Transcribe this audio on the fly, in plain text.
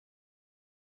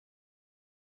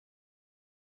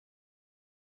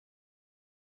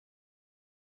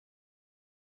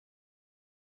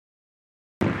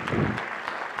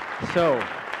So,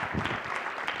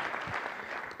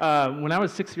 when I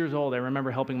was 6 years old, I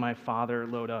remember helping my father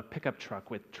load a pickup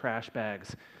truck with trash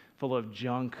bags full of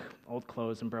junk, old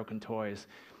clothes, and broken toys.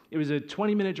 It was a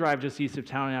 20-minute drive just east of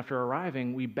town, and after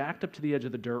arriving, we backed up to the edge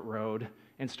of the dirt road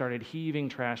and started heaving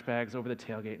trash bags over the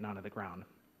tailgate and onto the ground.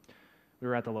 We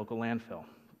were at the local landfill.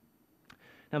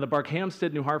 Now, the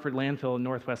Barkhamsted, New Hartford landfill in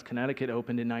northwest Connecticut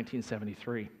opened in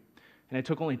 1973, and it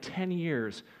took only 10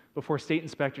 years before state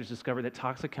inspectors discovered that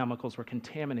toxic chemicals were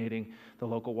contaminating the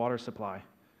local water supply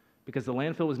because the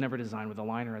landfill was never designed with a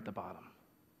liner at the bottom.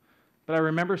 But I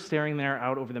remember staring there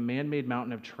out over the man-made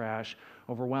mountain of trash,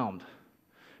 overwhelmed,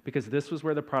 because this was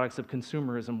where the products of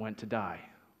consumerism went to die.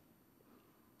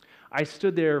 I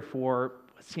stood there for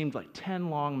what seemed like 10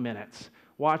 long minutes,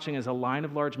 watching as a line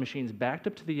of large machines backed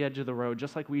up to the edge of the road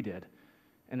just like we did,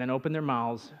 and then opened their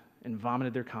mouths and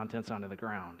vomited their contents onto the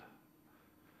ground.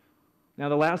 Now,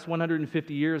 the last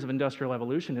 150 years of industrial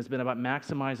evolution has been about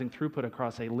maximizing throughput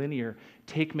across a linear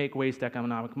take-make-waste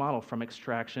economic model from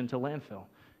extraction to landfill.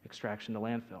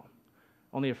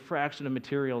 Only a fraction of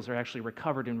materials are actually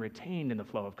recovered and retained in the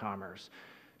flow of commerce.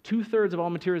 2/3 of all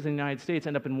materials in the United States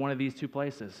end up in one of these two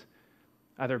places,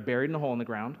 either buried in a hole in the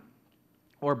ground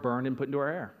or burned and put into our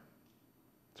air.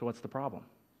 So what's the problem?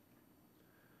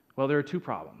 Well, there are two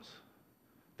problems.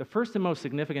 The first and most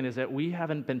significant is that we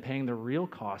haven't been paying the real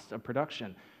cost of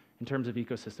production in terms of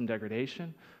ecosystem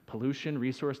degradation, pollution,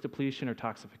 resource depletion, or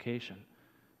toxification.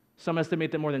 Some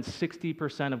estimate that more than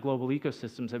 60% of global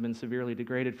ecosystems have been severely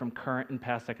degraded from current and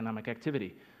past economic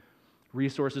activity.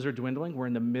 Resources are dwindling. We're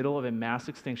in the middle of a mass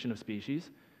extinction of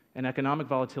species, and economic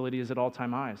volatility is at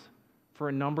all-time highs for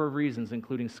a number of reasons,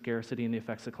 including scarcity and the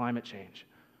effects of climate change.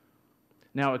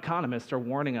 Now, economists are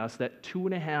warning us that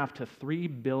 2.5 to 3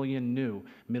 billion new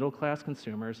middle-class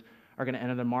consumers are going to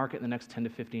enter the market in the next 10 to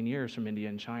 15 years from India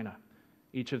and China,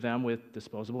 each of them with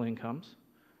disposable incomes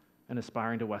and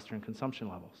aspiring to Western consumption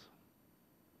levels.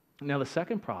 Now, the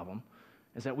second problem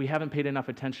is that we haven't paid enough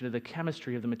attention to the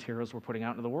chemistry of the materials we're putting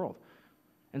out into the world.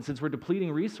 And since we're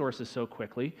depleting resources so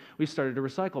quickly, we've started to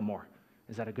recycle more.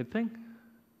 Is that a good thing?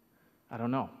 I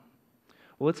don't know.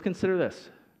 Well, let's consider this.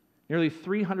 Nearly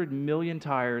 300 million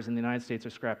tires in the United States are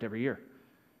scrapped every year.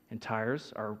 And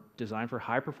tires are designed for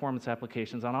high-performance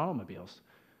applications on automobiles.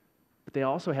 But they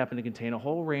also happen to contain a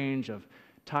whole range of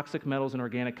toxic metals and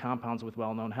organic compounds with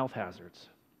well-known health hazards.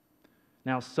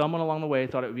 Now, someone along the way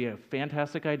thought it would be a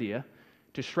fantastic idea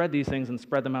to shred these things and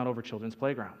spread them out over children's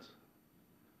playgrounds.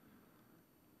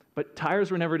 But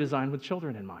tires were never designed with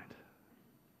children in mind.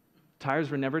 Tires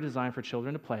were never designed for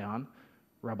children to play on,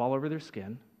 rub all over their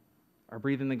skin, or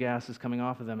breathe in the gases coming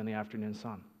off of them in the afternoon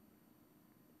sun.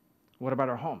 What about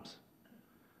our homes?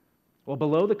 Well,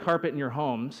 below the carpet in your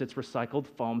home sits recycled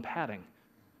foam padding,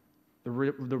 the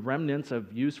remnants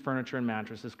of used furniture and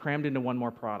mattresses crammed into one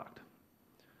more product.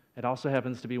 It also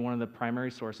happens to be one of the primary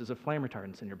sources of flame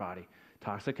retardants in your body,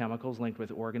 toxic chemicals linked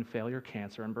with organ failure,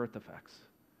 cancer, and birth defects.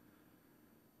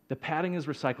 The padding is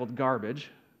recycled garbage,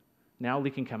 now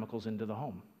leaking chemicals into the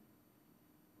home.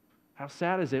 How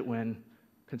sad is it when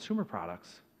consumer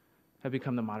products have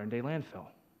become the modern-day landfill?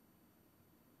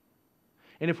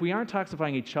 And if we aren't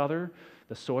toxifying each other,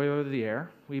 the soil, or the air,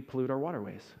 we pollute our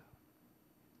waterways,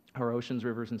 our oceans,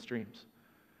 rivers, and streams.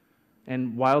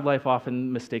 And wildlife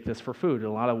often mistake this for food.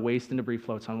 A lot of waste and debris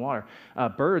floats on water.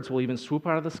 Birds will even swoop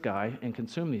out of the sky and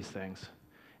consume these things.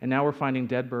 And now we're finding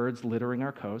dead birds littering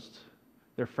our coasts.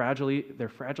 They're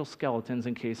fragile skeletons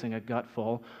encasing a gut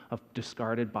full of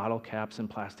discarded bottle caps and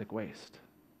plastic waste.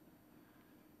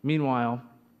 Meanwhile,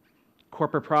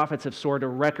 corporate profits have soared to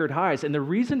record highs, and the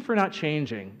reason for not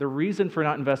changing, the reason for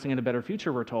not investing in a better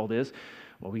future, we're told, is,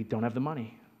 well, we don't have the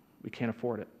money. We can't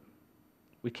afford it.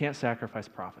 We can't sacrifice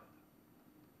profit.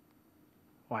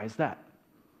 Why is that?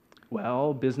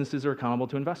 Well, businesses are accountable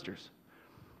to investors.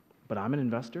 But I'm an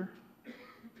investor.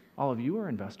 All of you are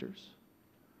investors.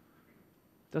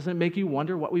 Doesn't it make you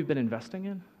wonder what we've been investing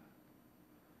in?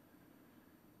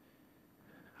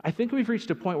 I think we've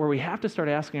reached a point where we have to start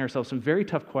asking ourselves some very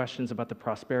tough questions about the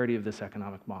prosperity of this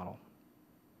economic model.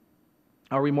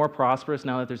 Are we more prosperous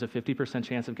now that there's a 50%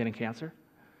 chance of getting cancer?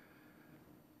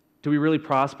 Do we really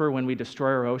prosper when we destroy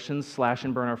our oceans, slash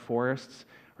and burn our forests,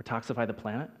 or toxify the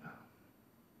planet?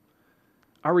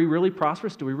 Are we really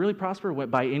prosperous? Do we really prosper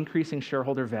by increasing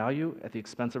shareholder value at the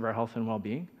expense of our health and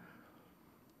well-being?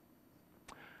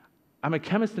 I'm a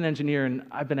chemist and engineer, and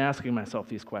I've been asking myself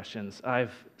these questions.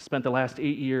 I've spent the last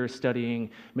 8 years studying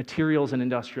materials and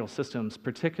industrial systems,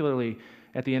 particularly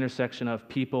at the intersection of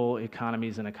people,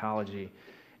 economies, and ecology.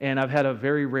 And I've had a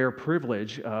very rare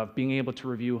privilege of being able to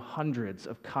review hundreds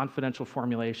of confidential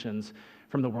formulations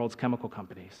from the world's chemical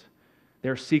companies.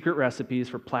 They're secret recipes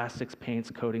for plastics, paints,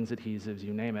 coatings, adhesives,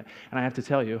 you name it. And I have to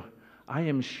tell you, I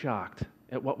am shocked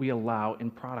at what we allow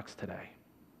in products today.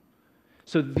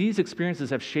 So these experiences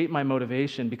have shaped my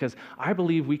motivation because I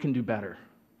believe we can do better.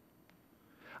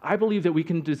 I believe that we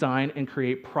can design and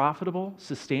create profitable,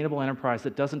 sustainable enterprise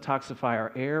that doesn't toxify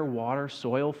our air, water,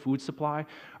 soil, food supply,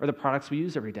 or the products we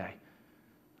use every day.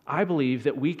 I believe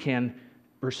that we can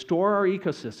restore our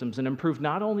ecosystems and improve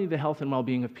not only the health and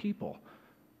well-being of people,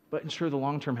 but ensure the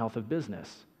long-term health of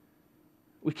business.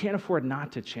 We can't afford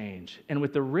not to change. And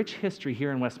with the rich history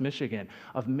here in West Michigan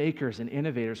of makers and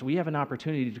innovators, we have an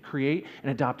opportunity to create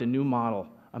and adopt a new model,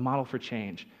 a model for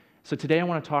change. So today I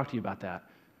want to talk to you about that.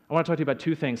 I want to talk to you about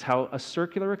two things: how a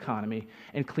circular economy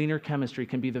and cleaner chemistry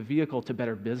can be the vehicle to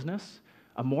better business,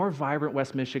 a more vibrant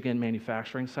West Michigan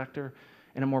manufacturing sector,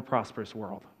 and a more prosperous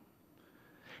world.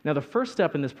 Now, the first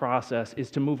step in this process is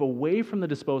to move away from the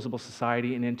disposable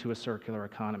society and into a circular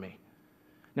economy.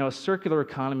 Now, a circular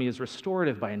economy is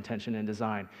restorative by intention and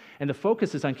design, and the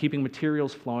focus is on keeping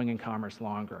materials flowing in commerce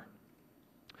longer.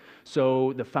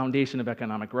 So, the foundation of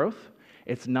economic growth,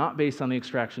 it's not based on the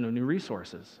extraction of new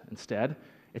resources. Instead,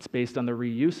 it's based on the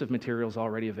reuse of materials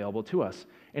already available to us.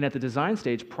 And at the design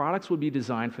stage, products would be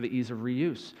designed for the ease of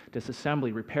reuse,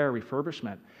 disassembly, repair,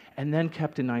 refurbishment, and then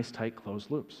kept in nice, tight,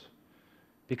 closed loops.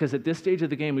 Because at this stage of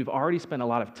the game, we've already spent a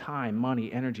lot of time,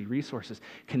 money, energy, resources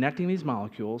connecting these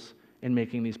molecules and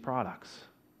making these products.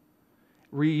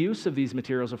 Reuse of these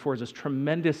materials affords us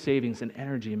tremendous savings in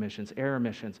energy emissions, air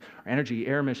emissions,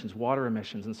 water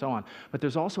emissions, and so on. But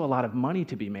there's also a lot of money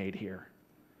to be made here.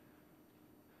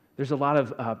 There's a lot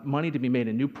of money to be made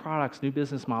in new products, new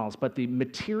business models, but the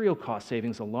material cost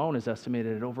savings alone is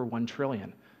estimated at over $1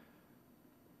 trillion.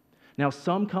 Now,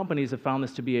 some companies have found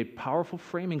this to be a powerful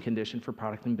framing condition for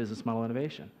product and business model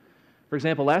innovation. For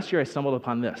example, last year I stumbled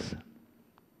upon this.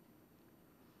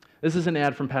 This is an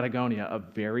ad from Patagonia, a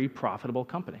very profitable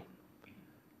company.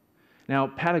 Now,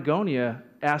 Patagonia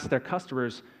asked their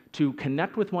customers to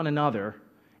connect with one another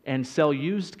and sell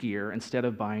used gear instead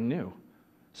of buying new,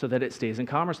 so that it stays in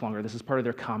commerce longer. This is part of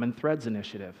their Common Threads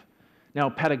initiative. Now,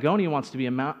 Patagonia wants to be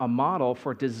a model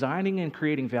for designing and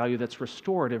creating value that's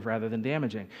restorative rather than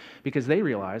damaging, because they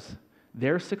realize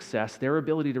their success, their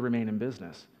ability to remain in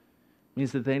business,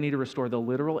 means that they need to restore the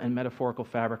literal and metaphorical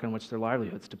fabric on which their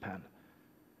livelihoods depend.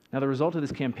 Now, the result of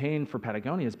this campaign for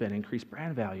Patagonia has been increased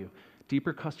brand value,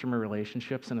 deeper customer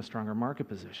relationships, and a stronger market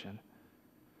position.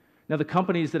 Now, the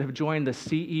companies that have joined the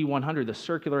CE 100, the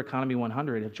Circular Economy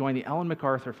 100, have joined the Ellen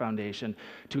MacArthur Foundation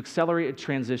to accelerate a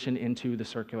transition into the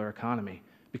circular economy,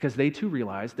 because they too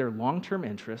realize their long-term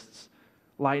interests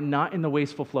lie not in the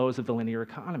wasteful flows of the linear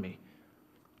economy,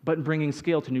 but in bringing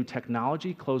scale to new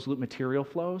technology, closed-loop material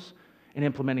flows, and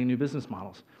implementing new business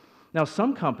models. Now,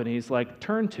 some companies like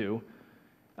Turn2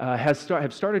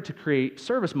 have started to create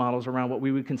service models around what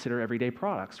we would consider everyday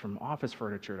products, from office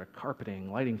furniture to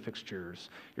carpeting, lighting fixtures,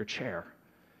 your chair.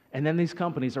 And then these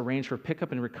companies arrange for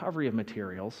pickup and recovery of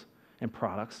materials and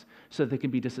products so that they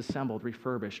can be disassembled,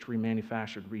 refurbished,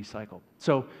 remanufactured, recycled.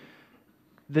 So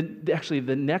actually,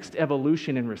 the next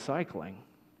evolution in recycling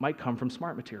might come from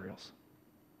smart materials.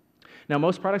 Now,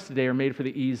 most products today are made for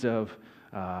the ease of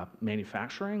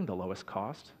manufacturing, the lowest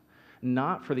cost,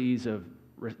 not for the ease of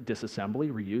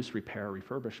disassembly, reuse, repair,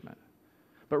 refurbishment.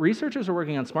 But researchers are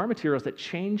working on smart materials that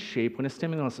change shape when a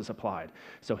stimulus is applied.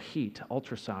 So heat,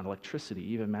 ultrasound, electricity,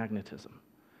 even magnetism.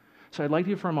 So I'd like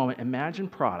you for a moment, imagine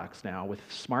products now with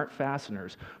smart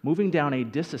fasteners moving down a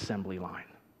disassembly line.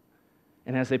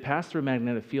 And as they pass through a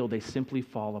magnetic field, they simply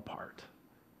fall apart.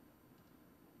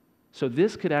 So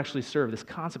this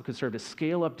concept could serve to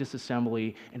scale up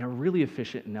disassembly in a really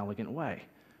efficient and elegant way.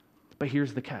 But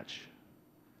here's the catch.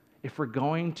 If we're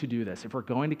going to do this, if we're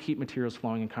going to keep materials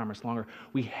flowing in commerce longer,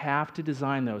 we have to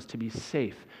design those to be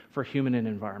safe for human and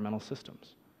environmental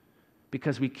systems,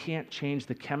 because we can't change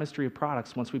the chemistry of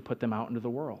products once we put them out into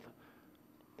the world.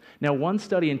 Now, one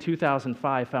study in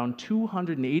 2005 found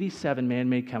 287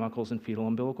 man-made chemicals in fetal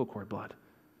umbilical cord blood,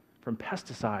 from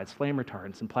pesticides, flame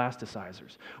retardants, and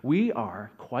plasticizers. We are,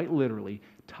 quite literally,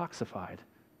 toxified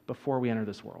before we enter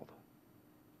this world.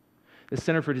 The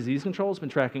Center for Disease Control has been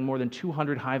tracking more than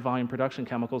 200 high-volume production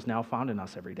chemicals now found in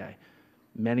us every day,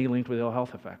 many linked with ill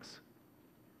health effects.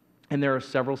 And there are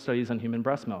several studies on human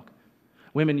breast milk.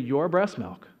 Women, your breast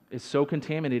milk is so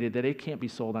contaminated that it can't be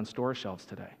sold on store shelves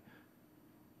today.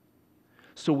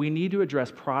 So we need to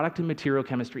address product and material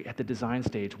chemistry at the design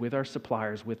stage with our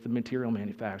suppliers, with the material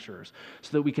manufacturers,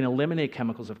 so that we can eliminate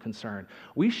chemicals of concern.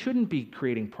 We shouldn't be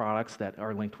creating products that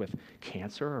are linked with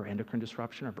cancer or endocrine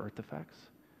disruption or birth defects.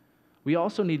 We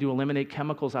also need to eliminate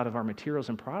chemicals out of our materials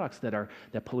and products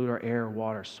that pollute our air,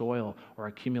 water, soil, or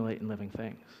accumulate in living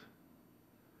things.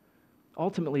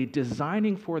 Ultimately,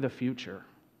 designing for the future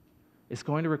is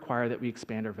going to require that we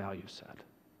expand our value set.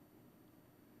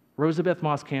 Rosabeth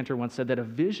Moss Kanter once said that a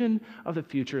vision of the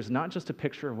future is not just a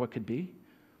picture of what could be,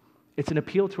 it's an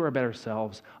appeal to our better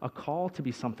selves, a call to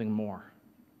be something more.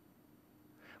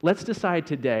 Let's decide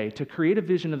today to create a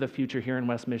vision of the future here in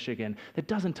West Michigan that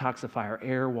doesn't toxify our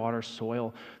air, water,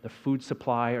 soil, the food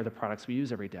supply, or the products we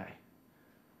use every day.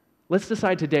 Let's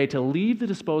decide today to leave the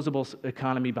disposable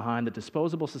economy behind, the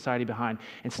disposable society behind,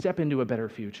 and step into a better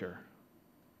future.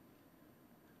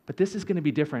 But this is going to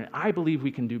be different. I believe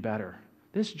we can do better.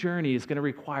 This journey is going to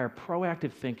require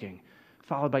proactive thinking,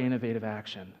 followed by innovative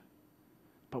action.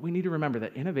 But we need to remember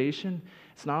that innovation,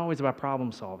 it's not always about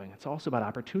problem solving. It's also about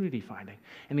opportunity finding.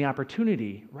 And the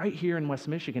opportunity right here in West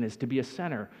Michigan is to be a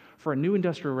center for a new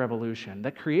industrial revolution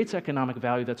that creates economic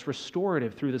value that's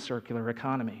restorative through the circular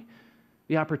economy.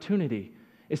 The opportunity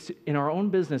is in our own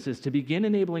businesses to begin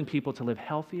enabling people to live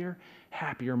healthier,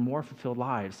 happier, more fulfilled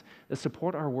lives that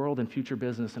support our world and future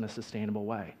business in a sustainable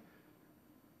way.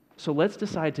 So let's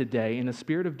decide today, in the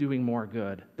spirit of doing more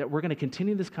good, that we're going to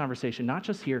continue this conversation, not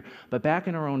just here, but back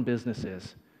in our own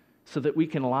businesses, so that we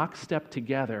can lockstep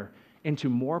together into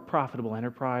more profitable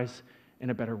enterprise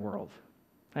and a better world.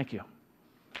 Thank you.